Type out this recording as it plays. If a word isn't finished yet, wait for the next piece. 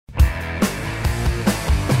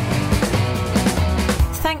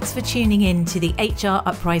Thanks for tuning in to the HR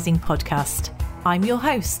Uprising podcast. I'm your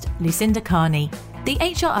host, Lucinda Carney. The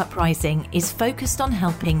HR Uprising is focused on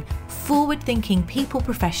helping forward-thinking people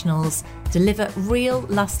professionals deliver real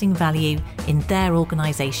lasting value in their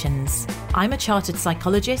organisations. I'm a chartered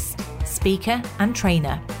psychologist, speaker and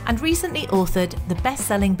trainer, and recently authored the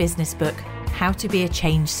best-selling business book, How to Be a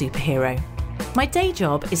Change Superhero. My day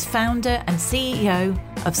job is founder and CEO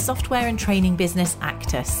of software and training business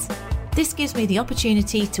Actus. This gives me the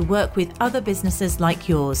opportunity to work with other businesses like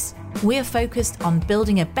yours. We are focused on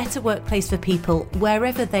building a better workplace for people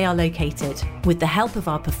wherever they are located, with the help of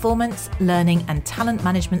our performance, learning and talent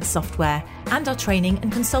management software and our training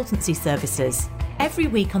and consultancy services. Every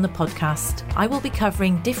week on the podcast, I will be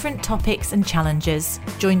covering different topics and challenges,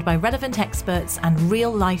 joined by relevant experts and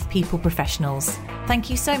real-life people professionals. Thank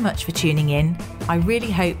you so much for tuning in. I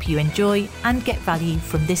really hope you enjoy and get value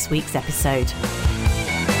from this week's episode.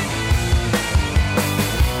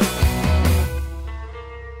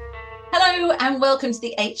 Hello and welcome to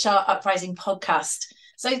the HR Uprising podcast.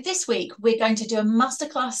 So this week we're going to do a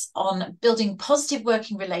masterclass on building positive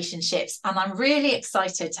working relationships, and I'm really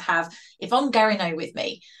excited to have Yvonne Guerineau with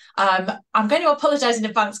me. I'm going to apologise in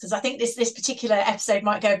advance because I think this particular episode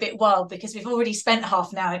might go a bit wild because we've already spent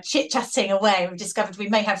half an hour chit-chatting away. We've discovered we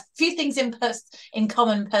may have a few things in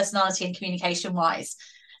common personality and communication wise.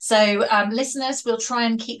 So listeners, we'll try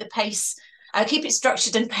and keep the pace. Keep it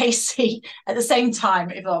structured and pacey at the same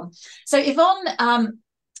time, Yvonne. So Yvonne,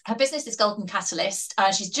 her business is Golden Catalyst.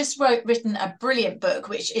 She's just written a brilliant book,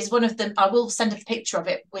 which is one of them. I will send a picture of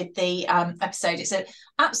it with the episode. It's an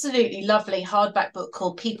absolutely lovely hardback book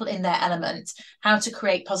called People in Their Element, How to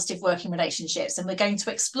Create Positive Working Relationships. And we're going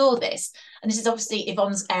to explore this. And this is obviously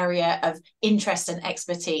Yvonne's area of interest and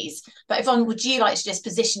expertise. But Yvonne, would you like to just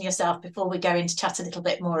position yourself before we go into chat a little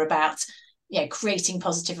bit more about creating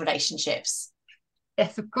positive relationships?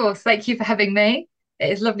 Yes, of course. Thank you for having me. It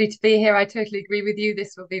is lovely to be here. I totally agree with you.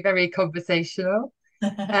 This will be very conversational.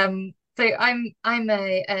 So I'm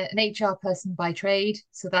an HR person by trade,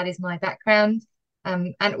 so that is my background.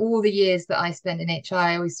 And all the years that I spent in HR,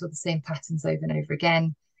 I always saw the same patterns over and over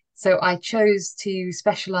again. So I chose to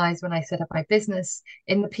specialize when I set up my business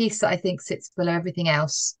in the piece that I think sits below everything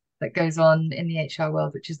else that goes on in the HR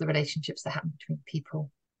world, which is the relationships that happen between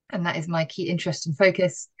people. And that is my key interest and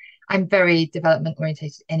focus. I'm very development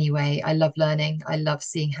orientated anyway. I love learning. I love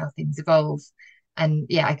seeing how things evolve. And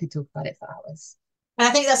yeah, I could talk about it for hours. And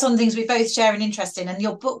I think that's one of the things we both share an interest in. And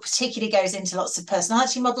your book particularly goes into lots of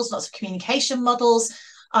personality models, lots of communication models.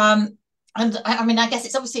 And I mean, I guess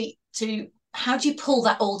it's obviously how do you pull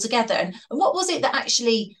that all together? And what was it that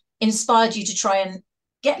actually inspired you to try and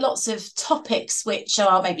get lots of topics which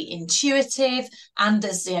are maybe intuitive and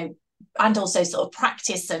and also sort of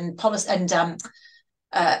practice and policy and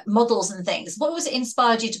models and things? What was it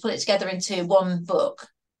inspired you to put it together into one book?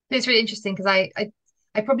 It's really interesting because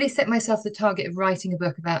I probably set myself the target of writing a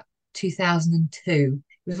book about 2002.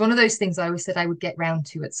 It was one of those things I always said I would get round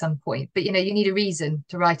to at some point. But you need a reason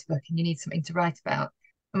to write a book and you need something to write about.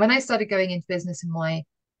 And when I started going into business in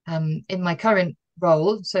my current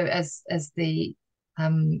role, so as the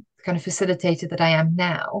kind of facilitator that I am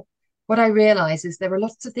now, what I realized is there were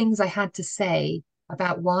lots of things I had to say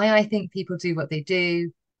about why I think people do what they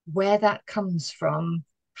do, where that comes from,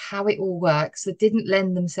 how it all works, that didn't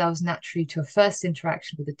lend themselves naturally to a first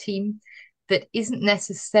interaction with a team, that isn't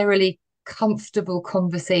necessarily comfortable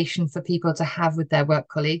conversation for people to have with their work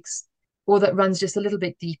colleagues, or that runs just a little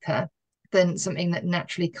bit deeper than something that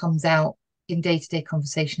naturally comes out in day-to-day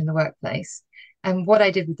conversation in the workplace. And what I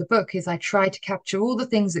did with the book is I tried to capture all the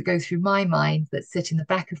things that go through my mind that sit in the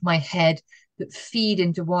back of my head, that feed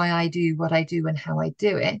into why I do what I do and how I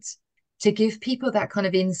do it, to give people that kind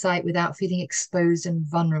of insight without feeling exposed and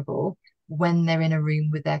vulnerable when they're in a room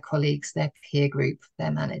with their colleagues, their peer group,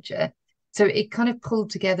 their manager. So it kind of pulled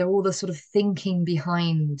together all the sort of thinking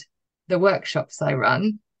behind the workshops I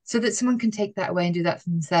run so that someone can take that away and do that for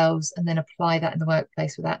themselves and then apply that in the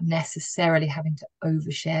workplace without necessarily having to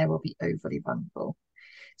overshare or be overly vulnerable.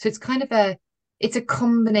 So it's kind of it's a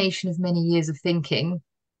combination of many years of thinking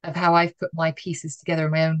of how I've put my pieces together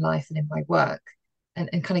in my own life and in my work, and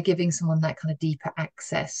kind of giving someone that kind of deeper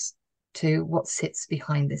access to what sits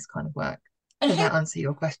behind this kind of work. Does that answer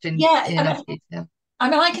your question? Yeah, in enough detail? I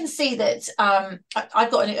mean, I can see that I've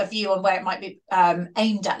got a view on where it might be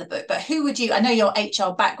aimed at the book, but who would you, I know your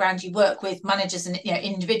HR background, you work with managers and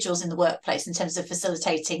individuals in the workplace in terms of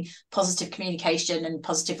facilitating positive communication and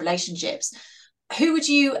positive relationships. Who would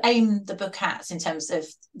you aim the book at in terms of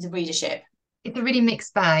the readership? It's a really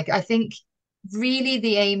mixed bag. I think really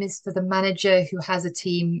the aim is for the manager who has a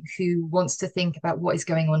team who wants to think about what is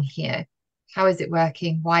going on here. how is it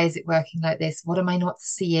working? Why is it working like this? What am I not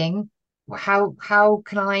seeing? How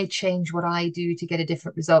can I change what I do to get a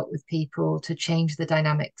different result with people, to change the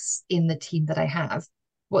dynamics in the team that I have?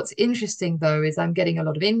 What's interesting though is I'm getting a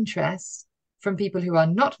lot of interest from people who are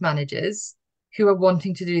not managers, who are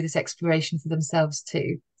wanting to do this exploration for themselves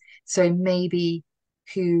too. So maybe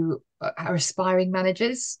who are aspiring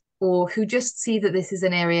managers, or who just see that this is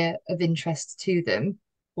an area of interest to them,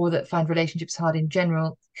 or that find relationships hard in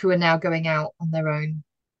general, who are now going out on their own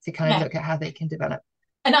to kind of Yeah. look at how they can develop.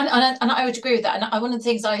 And I would agree with that. And one of the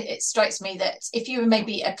things it strikes me that if you were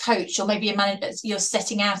maybe a coach or maybe a manager, you're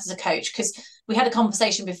setting out as a coach, because we had a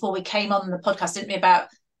conversation before we came on the podcast, didn't we, about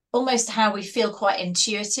almost how we feel quite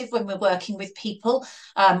intuitive when we're working with people,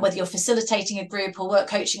 whether you're facilitating a group or work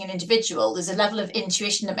coaching an individual. There's a level of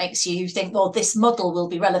intuition that makes you think, well, this model will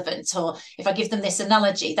be relevant, or if I give them this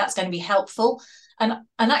analogy, that's going to be helpful. And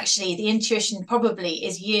actually, the intuition probably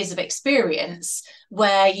is years of experience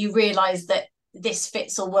where you realize that this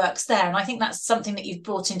fits or works there. And I think that's something that you've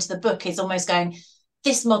brought into the book, is almost going,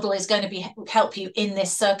 this model is going to help you in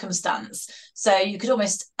this circumstance. So you could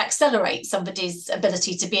almost accelerate somebody's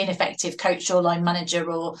ability to be an effective coach or line manager,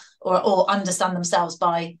 or understand themselves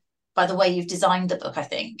by the way you've designed the book, I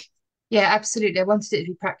think. Yeah, absolutely. I wanted it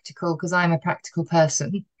to be practical because I'm a practical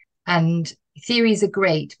person. And theories are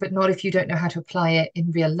great, but not if you don't know how to apply it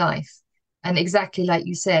in real life. And exactly like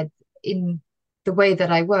you said, in the way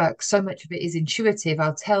that I work, so much of it is intuitive.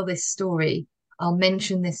 I'll tell this story, I'll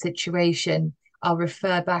mention this situation, I'll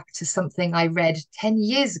refer back to something I read 10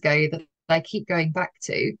 years ago that I keep going back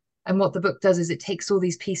to. And what the book does is it takes all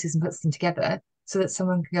these pieces and puts them together so that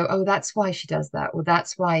someone can go, oh, that's why she does that, or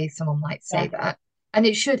that's why someone might say Yeah. that. And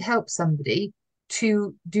it should help somebody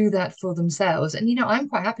to do that for themselves. And, I'm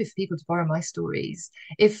quite happy for people to borrow my stories.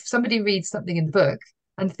 If somebody reads something in the book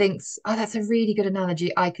and thinks, oh, that's a really good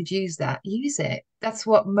analogy, I could use that, use it. That's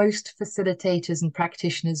what most facilitators and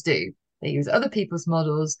practitioners do. They use other people's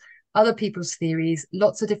models, other people's theories,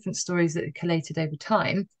 lots of different stories that are collated over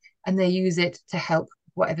time, and they use it to help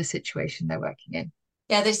whatever situation they're working in.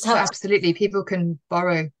 Yeah, this So helps. absolutely, people can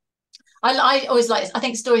borrow. I always like, I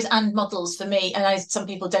think stories and models for me, and I know some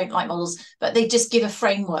people don't like models, but they just give a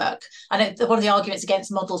framework. I know one of the arguments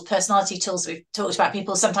against models, personality tools we've talked about,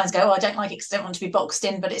 people sometimes go, oh, I don't like it because I don't want to be boxed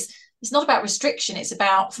in, but it's not about restriction. It's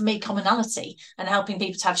about, for me, commonality and helping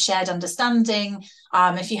people to have shared understanding.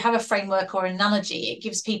 If you have a framework or analogy, it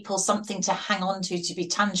gives people something to hang on to be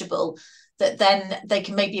tangible, that then they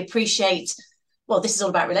can maybe appreciate, well, this is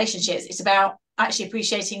all about relationships. It's about actually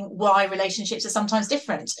appreciating why relationships are sometimes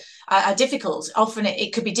different, are difficult. Often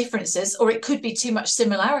it could be differences, or it could be too much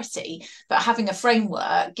similarity, but having a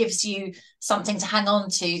framework gives you something to hang on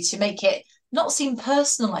to make it not seem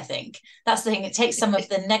personal. I think that's the thing. It takes some of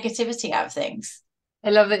the negativity out of things. I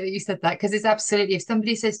love that you said that, because it's absolutely, if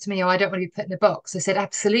somebody says to me, oh, I don't want to be put in a box, I said,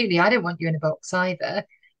 absolutely, I don't want you in a box either.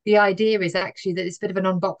 The idea is actually that it's a bit of an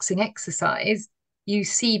unboxing exercise. You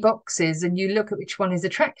see boxes and you look at which one is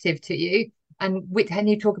attractive to you, and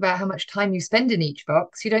you talk about how much time you spend in each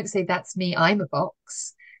box. You don't say, that's me, I'm a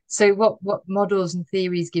box. So what models and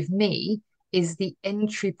theories give me is the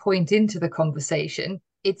entry point into the conversation.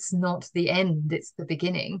 It's not the end, it's the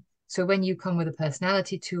beginning. So when you come with a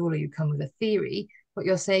personality tool or you come with a theory, what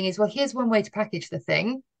you're saying is, well, here's one way to package the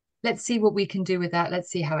thing. Let's see what we can do with that.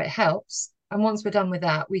 Let's see how it helps. And once we're done with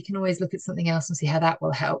that, we can always look at something else and see how that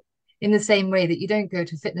will help. In the same way that you don't go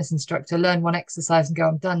to a fitness instructor, learn one exercise and go,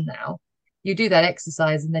 I'm done now. You do that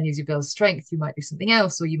exercise, and then as you build strength, you might do something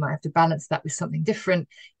else, or you might have to balance that with something different.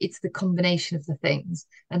 It's the combination of the things.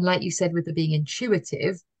 And like you said, with the being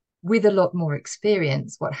intuitive, with a lot more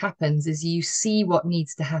experience, what happens is you see what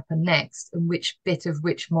needs to happen next and which bit of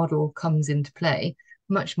which model comes into play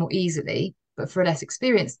much more easily. But for a less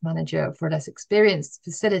experienced manager, for a less experienced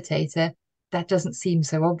facilitator, that doesn't seem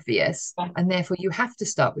so obvious. Yeah. And therefore, you have to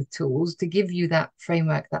start with tools to give you that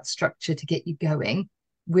framework, that structure to get you going.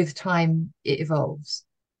 With time, it evolves.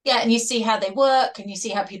 Yeah, and you see how they work, and you see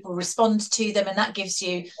how people respond to them, and that gives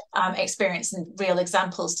you experience and real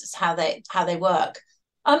examples to how they work.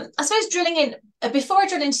 I suppose drilling in, before I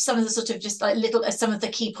drill into some of the sort of just like some of the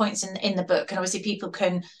key points in the book, and obviously people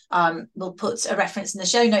can, we'll put a reference in the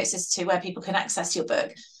show notes as to where people can access your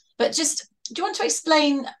book. But just, do you want to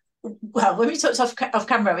explain, well, when we talked off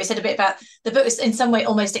camera, we said a bit about the book is in some way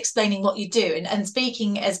almost explaining what you do. And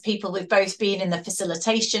speaking as people who've both been in the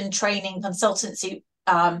facilitation, training, consultancy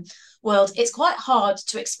world, it's quite hard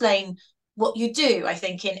to explain what you do, I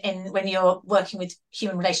think, in when you're working with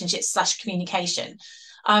human relationships / communication.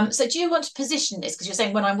 So do you want to position this? Because you're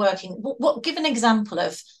saying when I'm working, give an example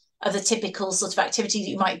of are the typical sort of activity that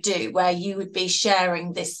you might do where you would be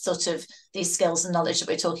sharing this sort of these skills and knowledge that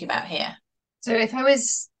we're talking about here? So if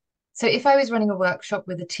I was running a workshop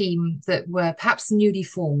with a team that were perhaps newly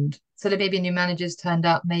formed, so that maybe a new manager's turned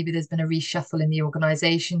up, maybe there's been a reshuffle in the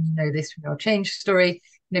organization, you know this from your change story,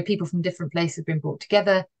 you know, people from different places have been brought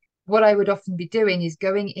together. What I would often be doing is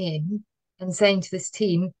going in and saying to this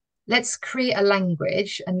team, let's create a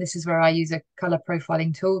language, and this is where I use a color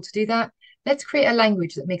profiling tool to do that. Let's create a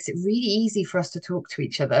language that makes it really easy for us to talk to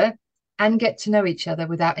each other and get to know each other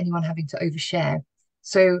without anyone having to overshare.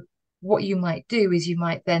 So what you might do is you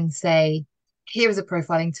might then say, here is a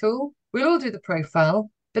profiling tool. We'll all do the profile,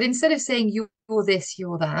 but instead of saying you're this,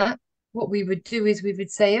 you're that, what we would do is we would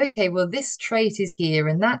say, okay, well, this trait is here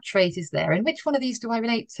and that trait is there. And which one of these do I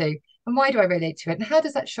relate to? And why do I relate to it? And how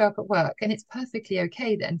does that show up at work? And it's perfectly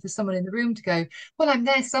okay then for someone in the room to go, well, I'm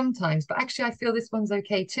there sometimes, but actually I feel this one's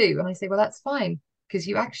okay too. And I say, well, that's fine, because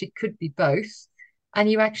you actually could be both and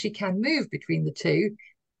you actually can move between the two.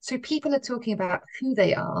 So people are talking about who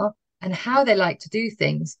they are and how they like to do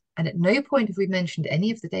things. And at no point have we mentioned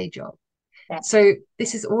any of the day job. Yeah. So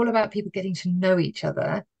this is all about people getting to know each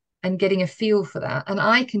other and getting a feel for that. And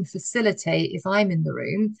I can facilitate, if I'm in the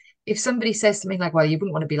room, if somebody says something like, well, you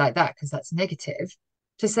wouldn't want to be like that because that's negative,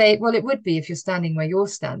 to say, well, it would be if you're standing where you're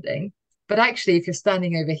standing. But actually, if you're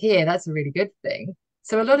standing over here, that's a really good thing.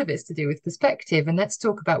 So a lot of it's to do with perspective. And let's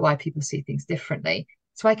talk about why people see things differently.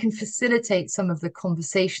 So I can facilitate some of the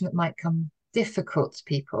conversation that might come difficult to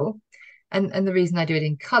people. And the reason I do it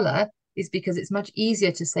in color is because it's much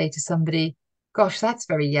easier to say to somebody, gosh, that's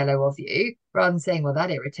very yellow of you, rather than saying, well,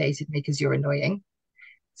 that irritated me because you're annoying.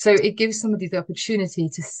 So it gives somebody the opportunity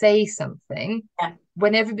to say something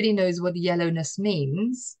when everybody knows what yellowness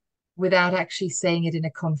means without actually saying it in a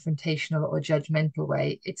confrontational or judgmental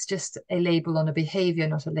way. It's just a label on a behavior,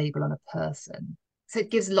 not a label on a person. So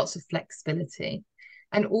it gives lots of flexibility.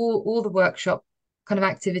 And all the workshop kind of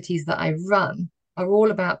activities that I run are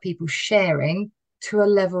all about people sharing to a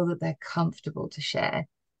level that they're comfortable to share.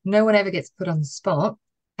 No one ever gets put on the spot.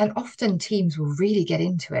 And often teams will really get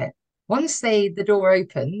into it. Once the door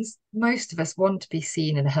opens, most of us want to be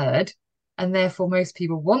seen and heard. And therefore, most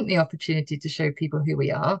people want the opportunity to show people who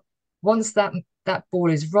we are. Once that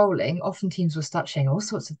ball is rolling, often teams will start sharing all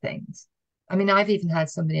sorts of things. I mean, I've even had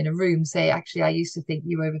somebody in a room say, actually, I used to think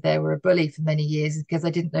you over there were a bully for many years because I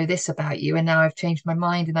didn't know this about you. And now I've changed my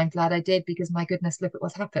mind and I'm glad I did because my goodness, look at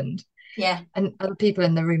what's happened. Yeah. And other people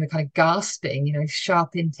in the room are kind of gasping, you know,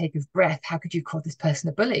 sharp intake of breath. How could you call this person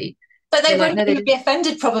a bully? But they They're wouldn't like, no, even be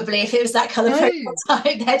offended probably if it was that colour profile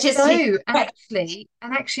type. They're just no, and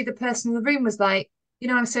actually the person in the room was like, you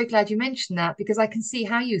know, I'm so glad you mentioned that because I can see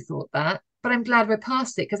how you thought that, but I'm glad we're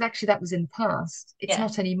past it because actually that was in the past. It's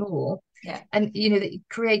not anymore. Yeah. And you know, that it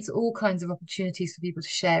creates all kinds of opportunities for people to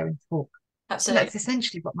share and talk. Absolutely. And that's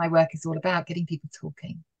essentially what my work is all about, getting people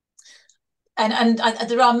talking. And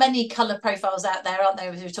there are many colour profiles out there, aren't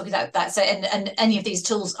there? We were talking about that. So and any of these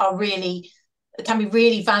tools can be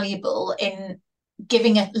really valuable in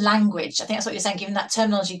giving a language. I think that's what you're saying, giving that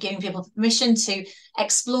terminology, giving people permission to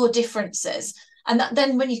explore differences. And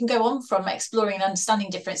then when you can go on from exploring and understanding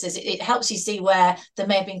differences, it helps you see where there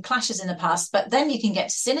may have been clashes in the past, but then you can get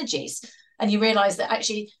to synergies and you realize that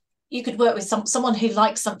actually you could work with someone who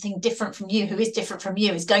likes something different from you, who is different from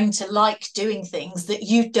you, is going to like doing things that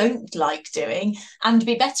you don't like doing and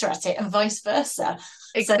be better at it, and vice versa.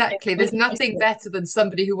 Exactly. So, there's nothing better than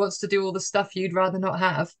somebody who wants to do all the stuff you'd rather not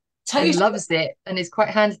have. Totally. And loves it and is quite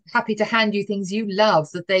happy to hand you things you love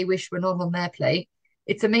that they wish were not on their plate.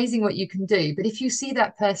 It's amazing what you can do. But if you see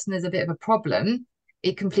that person as a bit of a problem,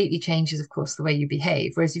 it completely changes, of course, the way you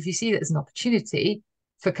behave. Whereas if you see it as an opportunity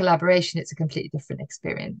for collaboration, it's a completely different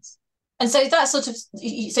experience. And so that sort of,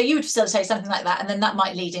 so you would facilitate something like that, and then that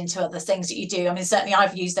might lead into other things that you do. I mean, certainly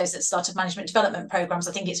I've used those at the start of management development programs.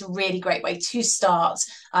 I think it's a really great way to start,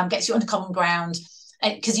 gets you onto common ground,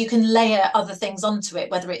 because you can layer other things onto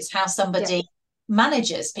it, whether it's how somebody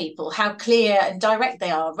manages people, how clear and direct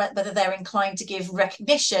they are, whether they're inclined to give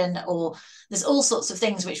recognition, or there's all sorts of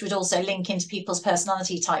things which would also link into people's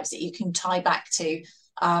personality types that you can tie back to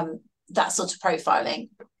that sort of profiling.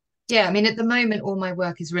 Yeah, I mean, at the moment, all my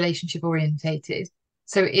work is relationship orientated.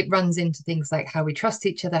 So it runs into things like how we trust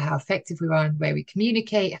each other, how effective we are in the way we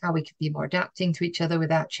communicate, how we can be more adapting to each other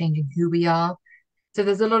without changing who we are. So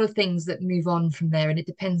there's a lot of things that move on from there, and it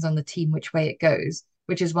depends on the team which way it goes,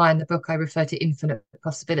 which is why in the book I refer to infinite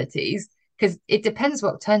possibilities, because it depends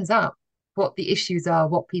what turns up, what the issues are,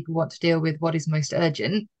 what people want to deal with, what is most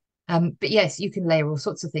urgent. But yes, you can layer all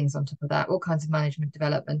sorts of things on top of that, all kinds of management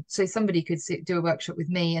development. So somebody could do a workshop with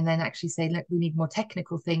me and then actually say, look, we need more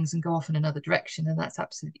technical things and go off in another direction, and that's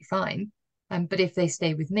absolutely fine. But if they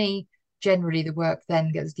stay with me, generally the work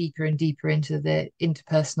then goes deeper and deeper into the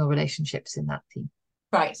interpersonal relationships in that team.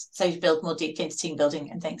 Right. So you build more deeply into team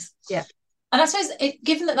building and things. Yeah. And I suppose,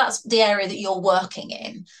 given that that's the area that you're working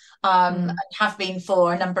in, and have been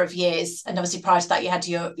for a number of years, and obviously prior to that you had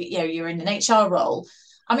you're in an HR role,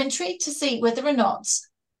 I'm intrigued to see whether or not,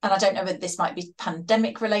 and I don't know whether this might be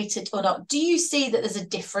pandemic related or not, do you see that there's a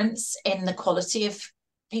difference in the quality of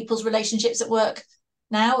people's relationships at work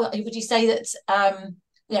now? Would you say that,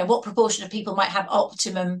 what proportion of people might have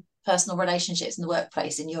optimum personal relationships in the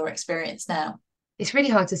workplace in your experience now? It's really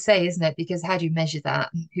hard to say, isn't it? Because how do you measure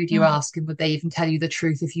that? Who do you ask? And would they even tell you the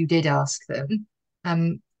truth if you did ask them?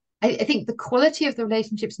 I think the quality of the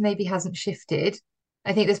relationships maybe hasn't shifted.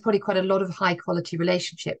 I think there's probably quite a lot of high quality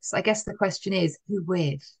relationships. I guess the question is, who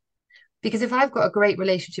with? Because if I've got a great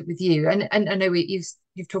relationship with you, and I know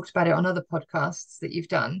you've talked about it on other podcasts that you've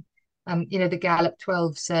done, the Gallup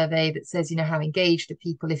 12 survey that says, how engaged are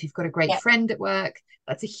people if you've got a great friend at work.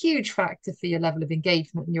 That's a huge factor for your level of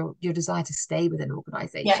engagement and your desire to stay with an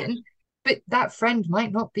organization. Yeah. But that friend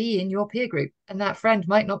might not be in your peer group, and that friend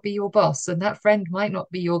might not be your boss, and that friend might not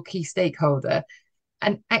be your key stakeholder.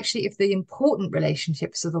 And actually, if the important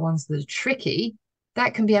relationships are the ones that are tricky,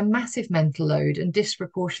 that can be a massive mental load and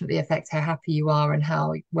disproportionately affect how happy you are and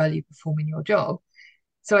how well you perform in your job.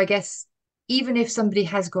 So I guess even if somebody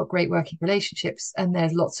has got great working relationships and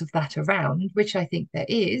there's lots of that around, which I think there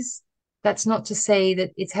is, that's not to say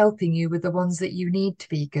that it's helping you with the ones that you need to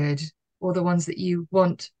be good or the ones that you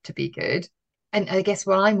want to be good. And I guess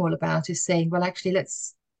what I'm all about is saying, well, actually,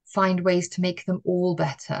 let's find ways to make them all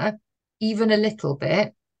better, even a little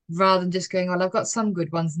bit, rather than just going, well, I've got some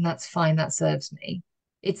good ones and that's fine, that serves me.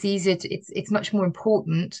 It's easier to, it's much more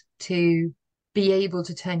important to be able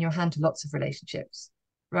to turn your hand to lots of relationships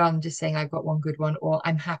rather than just saying I've got one good one or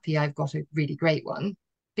I'm happy I've got a really great one,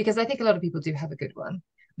 because I think a lot of people do have a good one.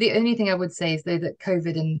 The only thing I would say is though that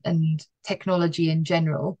COVID and technology in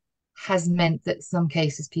general has meant that in some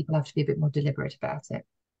cases people have to be a bit more deliberate about it.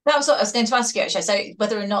 That was what I was going to ask you, actually. So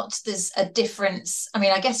whether or not there's a difference, I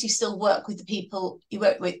mean, I guess you still work with the people you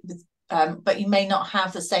work with, but you may not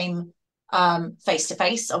have the same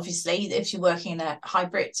face-to-face. Obviously, if you're working in a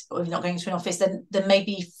hybrid or you're not going to an office, then there may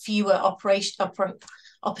be fewer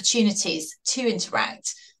opportunities to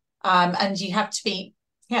interact. And you have to be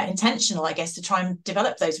intentional, I guess, to try and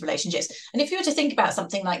develop those relationships. And if you were to think about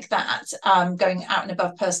something like that, going out and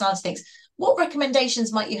above personality things, what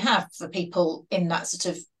recommendations might you have for people in that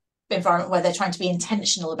sort of environment where they're trying to be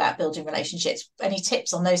intentional about building relationships? Any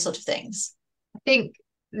tips on those sort of things? I think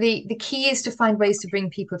the key is to find ways to bring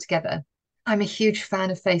people together. I'm a huge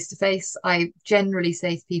fan of face-to-face. I generally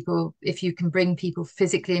say to people, if you can bring people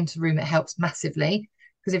physically into the room, it helps massively.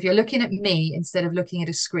 Because if you're looking at me instead of looking at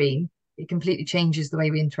a screen, it completely changes the way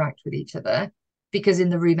we interact with each other. Because in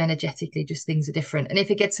the room, energetically, just things are different. And if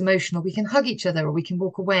it gets emotional, we can hug each other or we can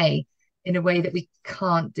walk away in a way that we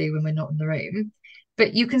can't do when we're not in the room.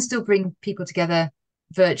 But you can still bring people together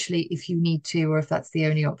virtually if you need to, or if that's the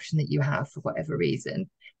only option that you have for whatever reason.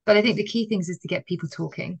 But I think the key things is to get people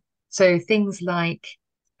talking. So things like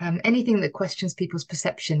anything that questions people's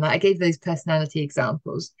perception, like I gave those personality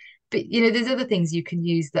examples, but there's other things you can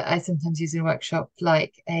use that I sometimes use in a workshop,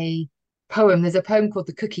 like a poem. There's a poem called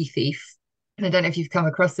The Cookie Thief, and I don't know if you've come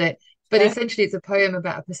across it, but essentially it's a poem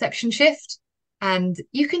about a perception shift, and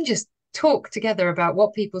you can just talk together about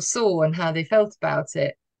what people saw and how they felt about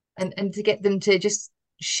it, and to get them to just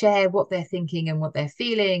share what they're thinking and what they're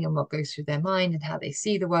feeling and what goes through their mind and how they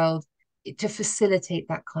see the world, to facilitate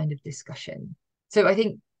that kind of discussion. So I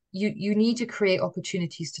think you need to create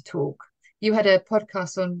opportunities to talk. You had a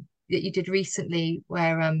podcast on that you did recently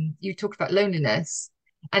where you talked about loneliness,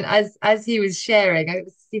 and as he was sharing, it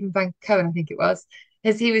was Stephen Van Cohen, I think it was,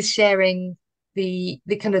 as he was sharing the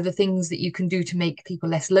kind of the things that you can do to make people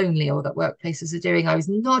less lonely or that workplaces are doing, I was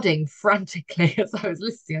nodding frantically as I was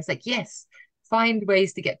listening. I was like, yes, find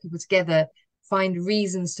ways to get people together, find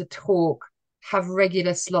reasons to talk, have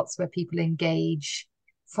regular slots where people engage,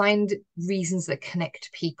 find reasons that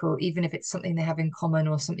connect people, even if it's something they have in common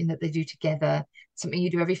or something that they do together, something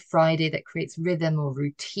you do every Friday that creates rhythm or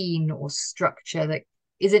routine or structure that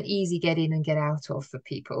is an easy get in and get out of for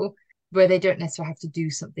people, where they don't necessarily have to do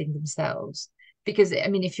something themselves. Because, I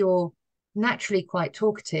mean, if you're naturally quite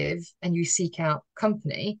talkative and you seek out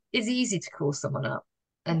company, it's easy to call someone up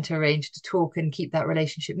and to arrange to talk and keep that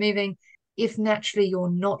relationship moving. If naturally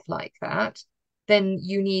you're not like that, then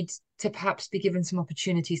you need to perhaps be given some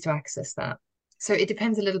opportunities to access that. So it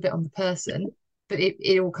depends a little bit on the person, but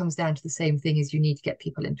it all comes down to the same thing: is you need to get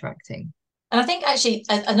people interacting. And I think actually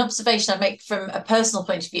an observation I make from a personal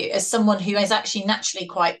point of view, as someone who is actually naturally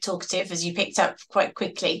quite talkative, as you picked up quite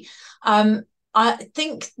quickly, I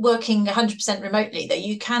think working 100% remotely, that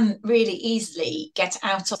you can really easily get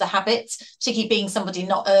out of the habit, particularly being somebody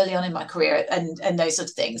not early on in my career and those sort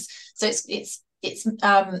of things. So it's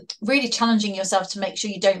really challenging yourself to make sure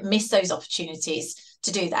you don't miss those opportunities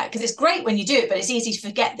to do that, because it's great when you do it, but it's easy to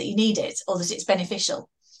forget that you need it or that it's beneficial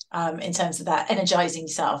in terms of that energizing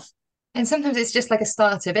yourself. And sometimes it's just like a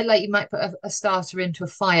starter, a bit like you might put a starter into a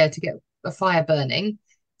fire to get a fire burning.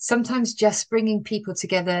 Sometimes just bringing people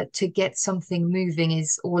together to get something moving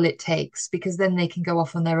is all it takes, because then they can go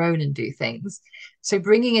off on their own and do things. So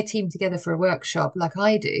bringing a team together for a workshop like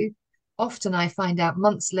I do, often I find out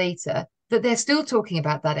months later that they're still talking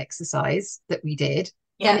about that exercise that we did.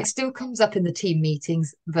 And Yeah. it still comes up in the team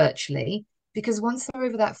meetings virtually, because once they're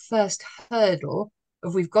over that first hurdle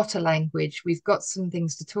of we've got a language, we've got some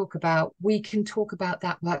things to talk about, we can talk about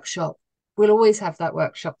that workshop. We'll always have that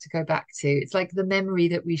workshop to go back to. It's like the memory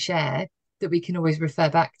that we share that we can always refer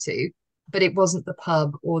back to. But it wasn't the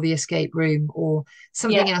pub or the escape room or Yeah.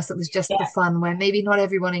 something else that was just for Yeah. fun, where maybe not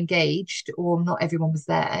everyone engaged or not everyone was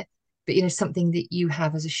there, but something that you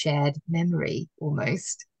have as a shared memory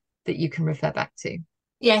almost that you can refer back to.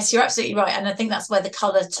 Yes, you're absolutely right. And I think that's where the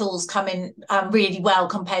colour tools come in really well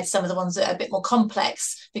compared to some of the ones that are a bit more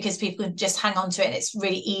complex, because people can just hang on to it and it's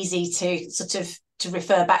really easy to sort of to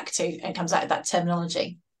refer back to, and comes out of that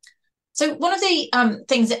terminology. So one of the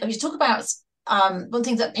things that you talk about, one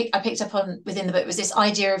thing that I picked up on within the book was this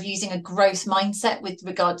idea of using a growth mindset with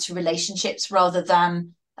regard to relationships rather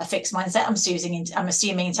than a fixed mindset. I'm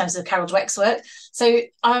assuming in terms of Carol Dweck's work. So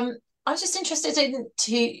I was just interested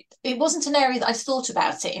it wasn't an area that I'd thought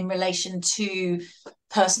about it in relation to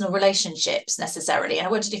personal relationships necessarily. And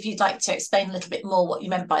I wondered if you'd like to explain a little bit more what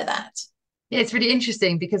you meant by that. Yeah, it's really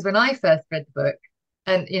interesting because when I first read the book,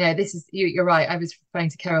 and this is you're right, I was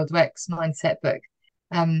referring to Carol Dweck's mindset book.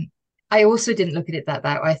 Um, I also didn't look at it that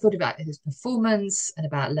way. I thought about his performance and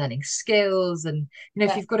about learning skills. And if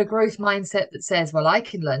Yeah. you've got a growth mindset that says, well, I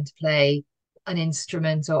can learn to play an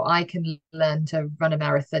instrument, or I can learn to run a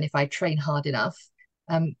marathon if I train hard enough.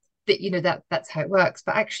 That's how it works.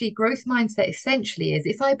 But actually, growth mindset essentially is,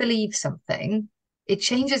 if I believe something, it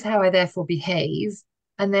changes how I therefore behave,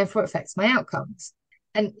 and therefore affects my outcomes.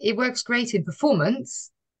 And it works great in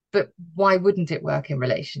performance, but why wouldn't it work in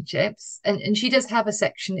relationships? And she does have a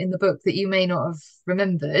section in the book that you may not have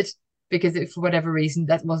remembered, because for whatever reason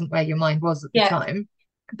that wasn't where your mind was at the Yeah. time,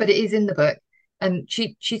 but it is in the book. And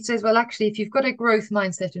she says, well, actually, if you've got a growth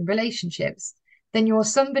mindset in relationships, then you're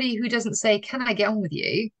somebody who doesn't say, can I get on with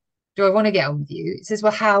you? Do I want to get on with you? It says,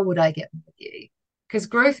 well, how would I get on with you? Because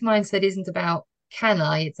growth mindset isn't about can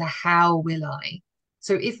I, it's a how will I.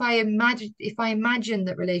 So if I imagine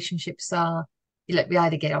that relationships are, like, we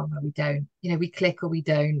either get on or we don't, we click or we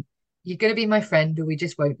don't. You're going to be my friend or we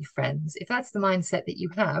just won't be friends. If that's the mindset that you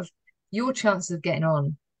have, your chances of getting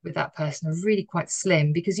on with that person are really quite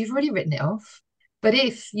slim, because you've already written it off. But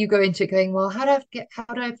if you go into it going, well, how do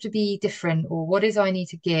I have to be different? Or what is it I need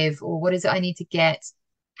to give? Or what is it I need to get?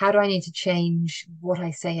 How do I need to change what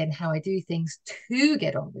I say and how I do things to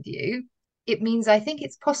get on with you? It means I think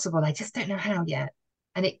it's possible. I just don't know how yet.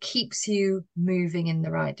 And it keeps you moving in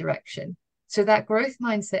the right direction. So that growth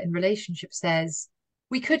mindset in relationship says,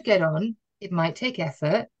 we could get on. It might take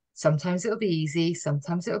effort. Sometimes it'll be easy.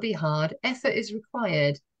 Sometimes it'll be hard. Effort is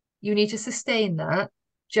required. You need to sustain that.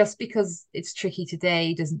 Just because it's tricky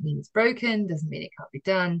today doesn't mean it's broken, doesn't mean it can't be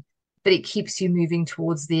done, but it keeps you moving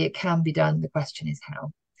towards the it can be done. The question is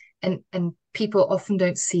how. And people often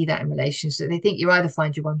don't see that in relationships. They think you either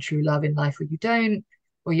find your one true love in life or you don't,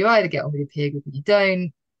 or you either get on with your peer group or you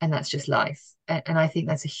don't, and that's just life. And I think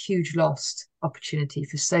that's a huge lost opportunity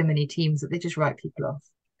for so many teams, that they just write people off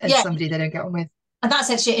as Yeah. somebody they don't get on with. And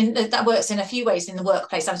that's actually that works in a few ways in the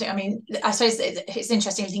workplace. I mean, I suppose it's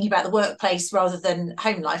interesting thinking about the workplace rather than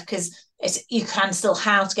home life, because you can still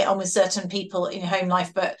how to get on with certain people in your home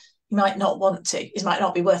life, but you might not want to. It might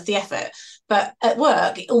not be worth the effort. But at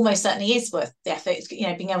work, it almost certainly is worth the effort.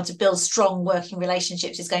 Being able to build strong working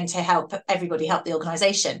relationships is going to help everybody, help the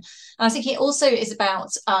organisation. And I think it also is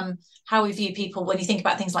about how we view people. When you think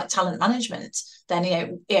about things like talent management,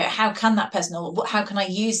 then how can that person, or how can I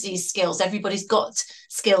use these skills? Everybody's got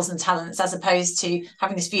skills and talents, as opposed to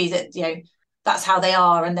having this view that that's how they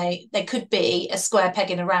are, and they could be a square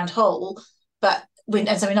peg in a round hole, but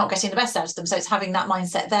so we're not getting the best out of them. So it's having that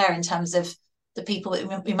mindset there in terms of the people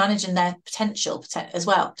that we manage and their potential as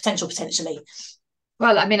well, potentially.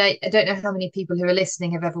 Well, I mean, I don't know how many people who are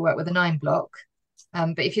listening have ever worked with a 9 block,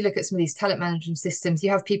 But if you look at some of these talent management systems, you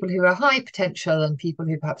have people who are high potential and people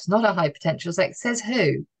who perhaps not are high potential. It's like, says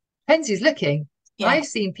who? Depends who's looking. Yeah. I've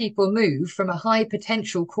seen people move from a high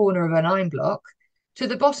potential corner of an iron block to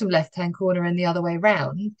the bottom left-hand corner and the other way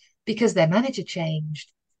round because their manager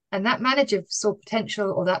changed. And that manager saw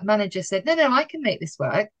potential, or that manager said, no, I can make this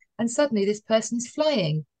work. And suddenly this person is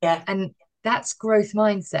flying. Yeah. And that's growth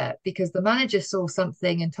mindset, because the manager saw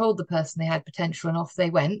something and told the person they had potential and off they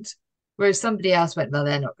went. Whereas somebody else went, well,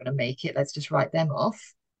 they're not going to make it. Let's just write them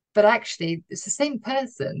off. But actually, it's the same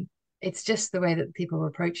person. It's just the way that people are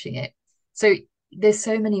approaching it. So there's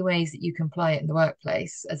so many ways that you can apply it in the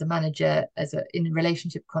workplace as a manager, in a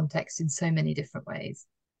relationship context, in so many different ways.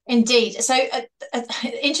 Indeed. So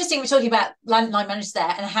interesting, we're talking about line managers there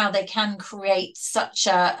and how they can create such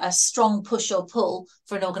a strong push or pull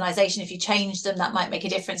for an organization. If you change them, that might make a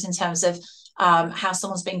difference in terms of how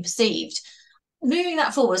someone's being perceived. Moving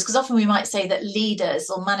that forwards, because often we might say that leaders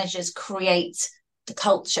or managers create the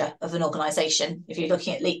culture of an organization. If you're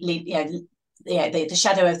looking at the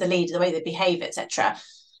shadow of the leader, the way they behave, etc.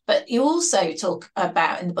 But you also talk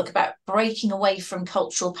about in the book about breaking away from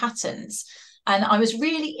cultural patterns. And I was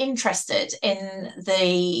really interested in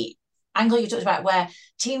the angle you talked about where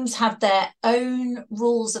teams have their own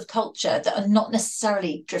rules of culture that are not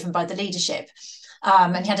necessarily driven by the leadership.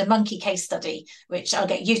 And you had a monkey case study, which I'll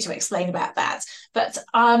get you to explain about that. But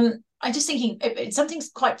I'm just thinking it's something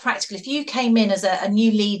quite practical. If you came in as a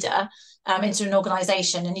new leader into an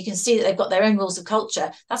organization and you can see that they've got their own rules of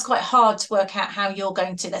culture, that's quite hard to work out how you're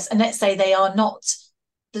going to this. And let's say they are not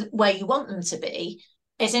the way you want them to be.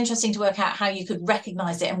 It's interesting to work out how you could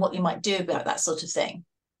recognize it and what you might do about that sort of thing.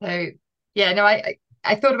 So, yeah, no, I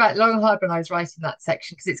thought about it long and hard when I was writing that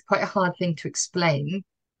section, because it's quite a hard thing to explain.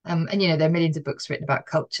 And there are millions of books written about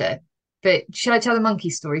culture. But should I tell the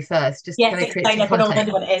monkey story first? Just yes, kind of create some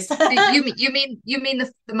context. What it is. you mean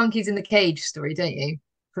the monkeys in the cage story, don't you?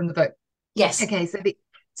 From the book. Yes. Okay, so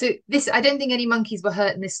this, I don't think any monkeys were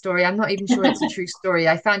hurt in this story. I'm not even sure it's a true story.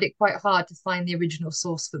 I found it quite hard to find the original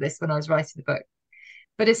source for this when I was writing the book.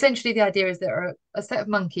 But essentially, the idea is there are a set of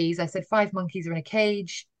monkeys. I said 5 monkeys are in a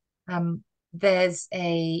cage. There's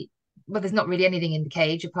not really anything in the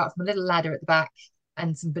cage apart from a little ladder at the back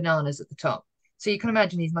and some bananas at the top. So you can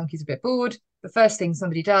imagine these monkeys are a bit bored. The first thing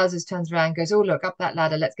somebody does is turns around and goes, oh, look, up that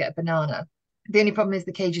ladder, let's get a banana. The only problem is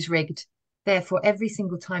the cage is rigged. Therefore, every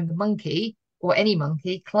single time the monkey or any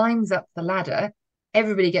monkey climbs up the ladder,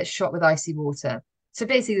 everybody gets shot with icy water. So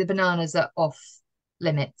basically, the bananas are off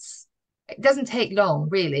limits. It doesn't take long,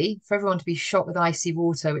 really, for everyone to be shot with icy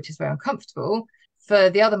water, which is very uncomfortable, for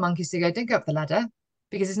the other monkeys to go, don't go up the ladder,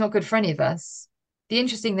 because it's not good for any of us. The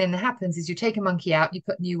interesting thing that happens is you take a monkey out, you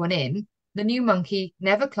put a new one in. The new monkey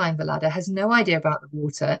never climbed the ladder, has no idea about the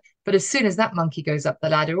water. But as soon as that monkey goes up the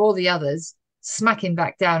ladder, all the others smack him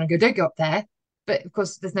back down and go, don't go up there. But of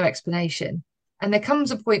course, there's no explanation. And there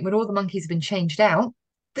comes a point when all the monkeys have been changed out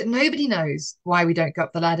that nobody knows why we don't go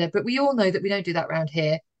up the ladder. But we all know that we don't do that around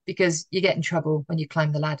here because you get in trouble when you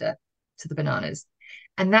climb the ladder to the bananas.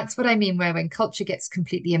 And that's what I mean, where when culture gets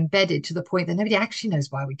completely embedded to the point that nobody actually knows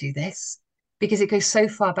why we do this, because it goes so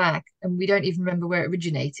far back and we don't even remember where it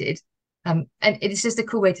originated. And it's just a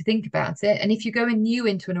cool way to think about it. And if you go in new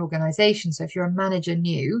into an organization, so if you're a manager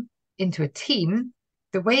new into a team,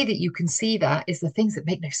 the way that you can see that is the things that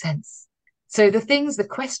make no sense. So the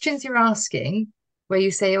questions you're asking, where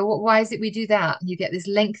you say, oh, why is it we do that? And you get this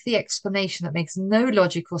lengthy explanation that makes no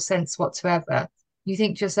logical sense whatsoever. You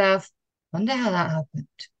think to yourself, wonder how that happened.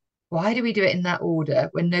 Why do we do it in that order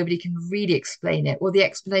when nobody can really explain it? Or the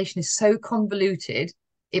explanation is so convoluted,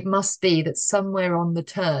 it must be that somewhere on the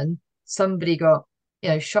turn, somebody got,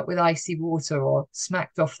 shot with icy water or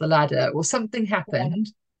smacked off the ladder or something happened.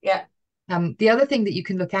 Yeah. The other thing that you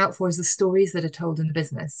can look out for is the stories that are told in the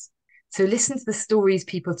business. So listen to the stories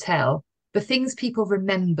people tell, the things people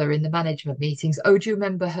remember in the management meetings. Oh, do you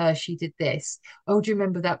remember her? She did this. Oh, do you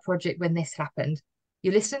remember that project when this happened?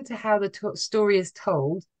 You listen to how the story is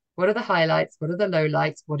told. What are the highlights? What are the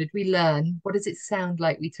lowlights? What did we learn? What does it sound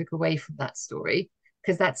like we took away from that story?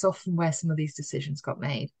 Because that's often where some of these decisions got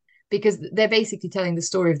made. Because they're basically telling the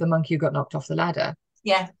story of the monkey who got knocked off the ladder.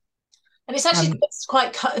 Yeah. And it's actually it's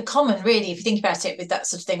quite common, really, if you think about it, with that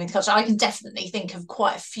sort of thing with culture. I can definitely think of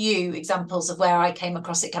quite a few examples of where I came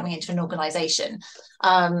across it coming into an organisation.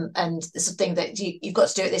 And the sort of thing that you've got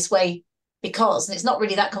to do it this way because, and it's not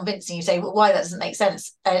really that convincing. You say, well, why? That doesn't make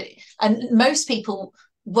sense. And most people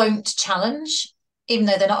won't challenge, even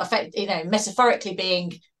though they're not metaphorically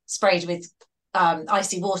being sprayed with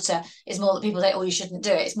icy water is more that people say, oh, you shouldn't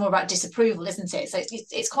do it. It's more about disapproval, isn't it? So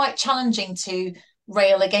it's quite challenging to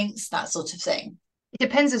rail against that sort of thing. It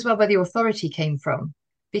depends as well where the authority came from.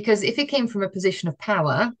 Because if it came from a position of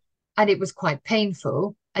power and it was quite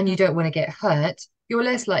painful and you Mm. don't want to get hurt, you're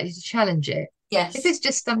less likely to challenge it. If Yes. it's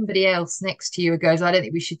just somebody else next to you who goes, I don't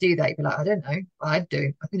think we should do that, you'd be like, I don't know, I'd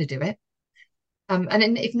do, I'm going to do it. And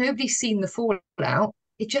then if nobody's seen the fallout,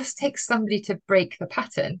 it just takes somebody to break the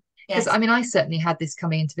pattern. Because Yes. I mean, I certainly had this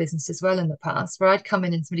coming into business as well in the past, where I'd come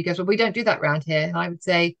in and somebody goes, well, we don't do that round here. And I would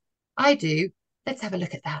say, I do. Let's have a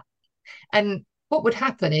look at that. And what would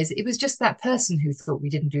happen is it was just that person who thought we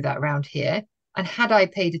didn't do that around here. And had I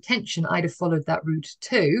paid attention, I'd have followed that route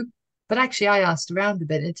too. But actually, I asked around a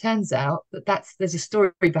bit, and it turns out that there's a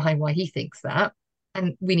story behind why he thinks that,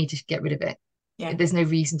 and we need to get rid of it. Yeah. There's no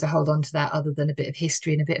reason to hold on to that other than a bit of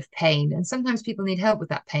history and a bit of pain. And sometimes people need help with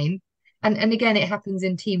that pain. And again, it happens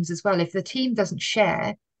in teams as well. If the team doesn't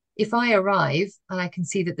share, if I arrive and I can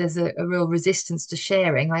see that there's a real resistance to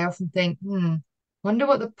sharing, I often think, wonder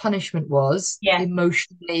what the punishment was, Yeah.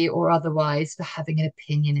 emotionally or otherwise, for having an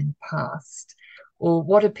opinion in the past, or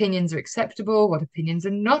what opinions are acceptable, what opinions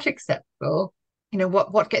are not acceptable.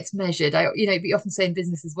 What gets measured. We often say in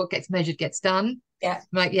businesses, what gets measured gets done. Yeah. I'm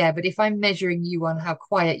like, yeah, but if I'm measuring you on how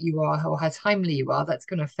quiet you are or how timely you are, that's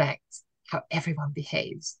going to affect how everyone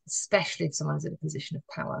behaves, especially if someone's in a position of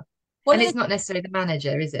power. One And of it's the not necessarily the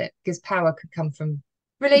manager, is it? Because power could come from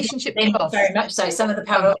relationship to boss, very much so. or Some of the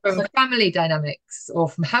come power from family dynamics, or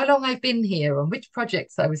from how long I've been here, or which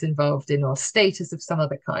projects I was involved in, or status of some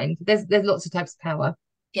other kind. There's lots of types of power.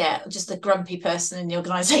 yeah, just the grumpy person in the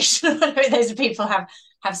organisation. Those people have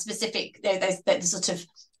specific those sort of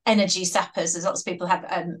energy sappers. There's lots of people have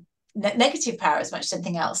negative power as much as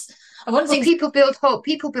anything else. And one of the Well, things,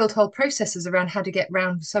 people build whole processes around how to get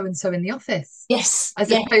round so and so in the office, yes, as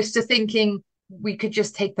yeah, opposed to thinking we could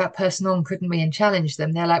just take that person on, couldn't we, and challenge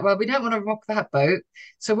them. They're like, well, we don't want to rock that boat.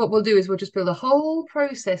 So what we'll do is we'll just build a whole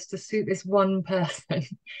process to suit this one person.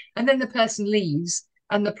 And then the person leaves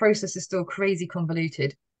and the process is still crazy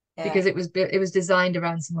convoluted yeah. because it was designed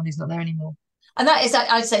around someone who's not there anymore. And that is,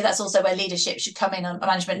 I'd say that's also where leadership should come in on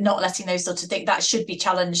management, not letting those sort of things that should be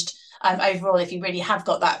challenged overall. If you really have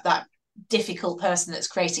got that difficult person that's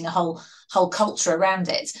creating a whole culture around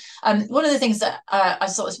it. One of the things that I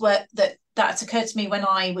sort of work that occurred to me when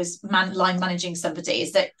I was line managing somebody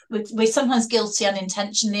is that we're sometimes guilty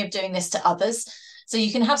unintentionally of doing this to others. So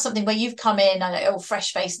you can have something where you've come in and all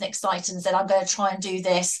fresh faced and excited and said, I'm going to try and do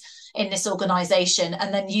this in this organization,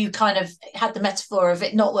 and then you kind of had the metaphor of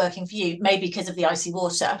it not working for you, maybe because of the icy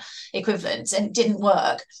water equivalent, and it didn't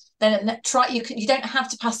work. Then you don't have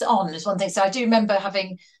to pass it on is one thing. So I do remember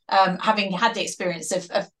having had the experience of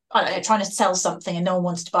I don't know, trying to sell something and no one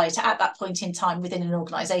wanted to buy it at that point in time within an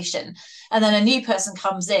organization. And then a new person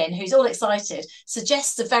comes in who's all excited,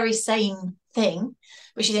 suggests the very same thing,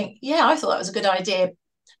 which you think, yeah, I thought that was a good idea,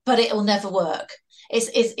 but it'll never work.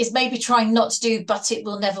 Is maybe trying not to do, but it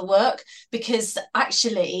will never work, because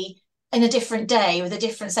actually in a different day with a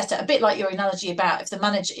different setup, a bit like your analogy about if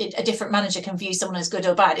a different manager can view someone as good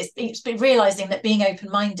or bad, it's been realizing that being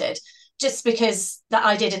open-minded, just because that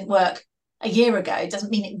idea didn't work a year ago doesn't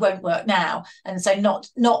mean it won't work now. And so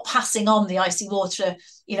not passing on the icy water,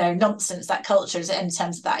 nonsense, that culture in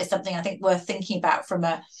terms of that is something I think worth thinking about from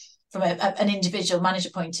an individual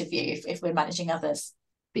manager point of view if we're managing others.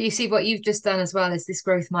 But you see, what you've just done as well is this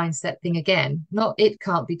growth mindset thing again. Not it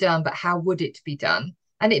can't be done, but how would it be done?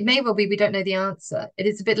 And it may well be we don't know the answer. It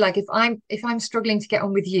is a bit like if I'm struggling to get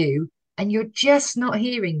on with you and you're just not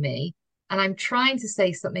hearing me, and I'm trying to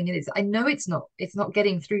say something and I know it's not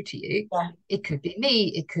getting through to you. Yeah. It could be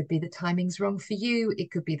me, it could be the timing's wrong for you,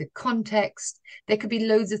 it could be the context, there could be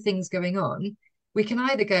loads of things going on. We can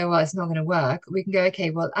either go, well, it's not going to work. We can go,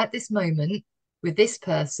 okay, well, at this moment, with this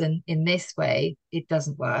person in this way, it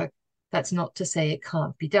doesn't work. That's not to say it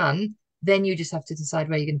can't be done. Then you just have to decide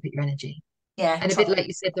where you're going to put your energy. Yeah. And a bit like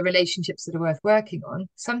you said, the relationships that are worth working on,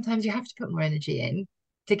 sometimes you have to put more energy in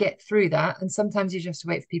to get through that. And sometimes you just have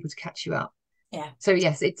to wait for people to catch you up. Yeah. So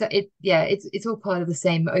yes, it's all part of the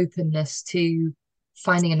same openness to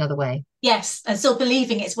finding another way. Yes, and still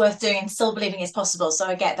believing it's worth doing and still believing it's possible. So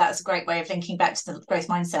I get that's a great way of linking back to the growth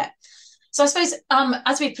mindset. So I suppose,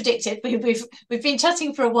 as we predicted, we've been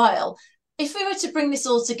chatting for a while. If we were to bring this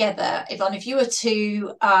all together, Yvonne, if you were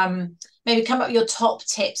to maybe come up with your top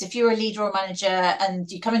tips, if you're a leader or manager and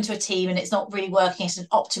you come into a team and it's not really working at an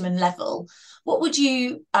optimum level, what would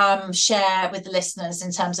you share with the listeners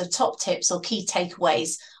in terms of top tips or key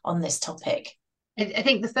takeaways on this topic? I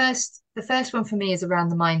think the first one for me is around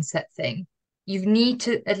the mindset thing. You need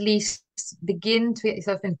to at least begin to get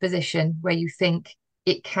yourself in a position where you think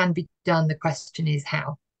it can be done. The question is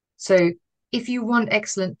how. So if you want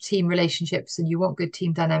excellent team relationships and you want good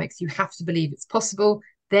team dynamics, you have to believe it's possible.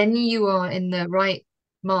 Then you are in the right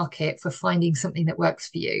market for finding something that works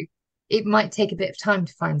for you. It might take a bit of time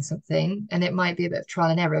to find something, and it might be a bit of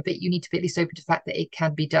trial and error, but you need to be at least open to the fact that it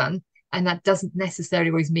can be done. And that doesn't necessarily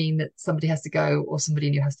always mean that somebody has to go or somebody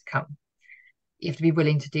new has to come. You have to be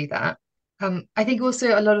willing to do that. I think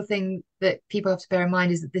also a lot of things that people have to bear in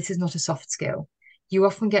mind is that this is not a soft skill. You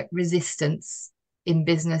often get resistance in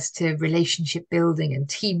business to relationship building and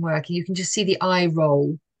teamwork. And you can just see the eye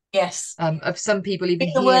roll Yes. Of some people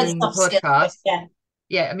even The word hearing the soft podcast. skill, yeah.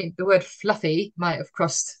 Yeah, I mean, the word fluffy might have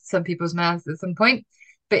crossed some people's mouths at some point,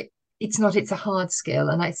 but it's not, it's a hard skill.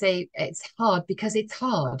 And I say it's hard because it's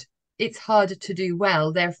hard. It's harder to do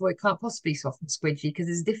well. Therefore, it can't possibly soft and squidgy because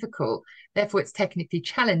it's difficult. Therefore, it's technically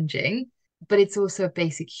challenging, but it's also a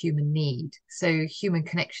basic human need. So human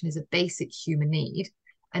connection is a basic human need.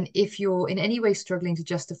 And if you're in any way struggling to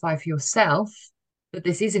justify for yourself that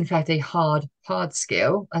this is in fact a hard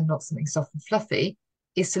skill and not something soft and fluffy,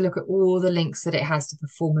 is to look at all the links that it has to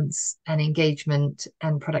performance and engagement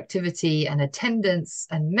and productivity and attendance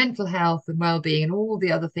and mental health and well-being and all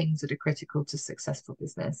the other things that are critical to successful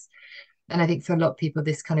business. And I think for a lot of people,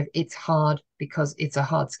 this kind of it's hard because it's a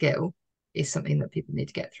hard skill is something that people need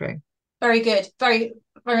to get through. Very good. Very,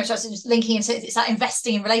 very much. I was just linking into it's that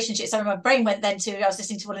investing in relationships. So my brain went then to, I was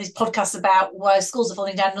listening to one of these podcasts about why schools are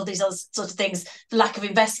falling down and all these other sort of things, the lack of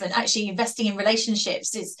investment. Actually, investing in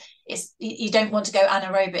relationships is you don't want to go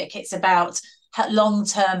anaerobic. It's about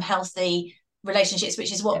long-term healthy relationships,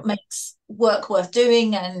 which is what makes work worth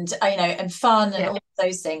doing and, and fun and all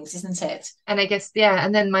those things, isn't it? And I guess,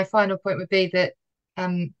 and then my final point would be that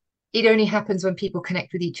it only happens when people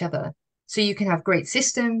connect with each other. So you can have great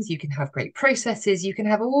systems, you can have great processes, you can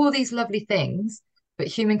have all these lovely things, but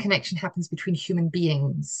human connection happens between human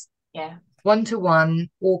beings. Yeah. One-to-one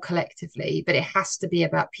or collectively, but it has to be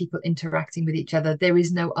about people interacting with each other. There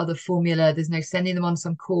is no other formula. There's no sending them on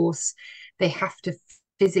some course. They have to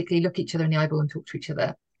physically look each other in the eyeball and talk to each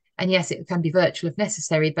other. And yes, it can be virtual if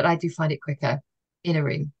necessary, but I do find it quicker in a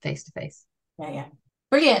room, face to face. Yeah.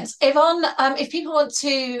 Brilliant. Yvonne, if people want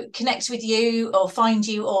to connect with you or find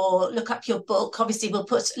you or look up your book, obviously we'll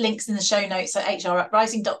put links in the show notes at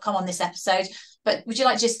hruprising.com on this episode. But would you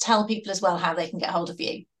like to just tell people as well how they can get hold of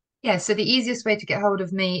you? Yeah, so the easiest way to get hold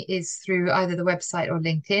of me is through either the website or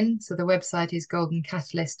LinkedIn. So the website is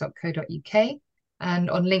goldencatalyst.co.uk. And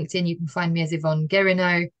on LinkedIn, you can find me as Yvonne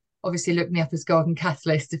Guerineau. Obviously, look me up as Golden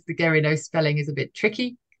Catalyst if the Guerineau spelling is a bit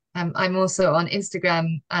tricky. I'm also on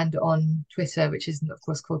Instagram and on Twitter, which isn't, of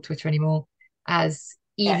course, called Twitter anymore, as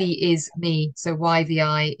Evie is me. So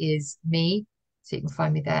YVI is me. So you can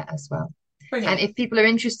find me there as well. Brilliant. And if people are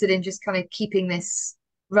interested in just kind of keeping this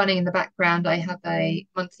running in the background, I have a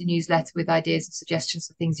monthly newsletter with ideas and suggestions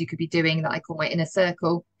of things you could be doing that I call my inner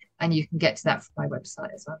circle. And you can get to that from my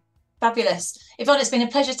website as well. Fabulous. Yvonne, it's been a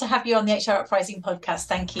pleasure to have you on the HR Uprising podcast.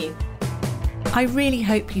 Thank you. I really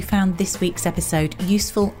hope you found this week's episode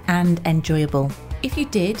useful and enjoyable. If you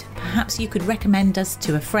did, perhaps you could recommend us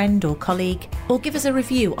to a friend or colleague, or give us a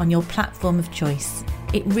review on your platform of choice.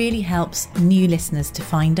 It really helps new listeners to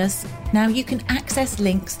find us. Now you can access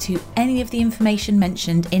links to any of the information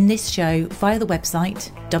mentioned in this show via the website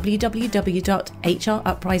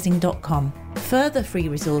www.hruprising.com. Further free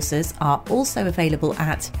resources are also available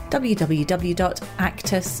at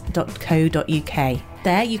www.actus.co.uk.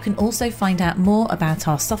 There you can also find out more about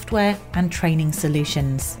our software and training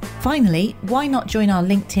solutions. Finally, why not join our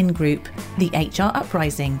LinkedIn group, the HR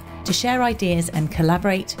Uprising, to share ideas and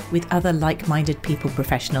collaborate with other like-minded people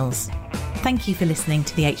professionals. Thank you for listening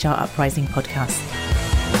to the HR Uprising podcast.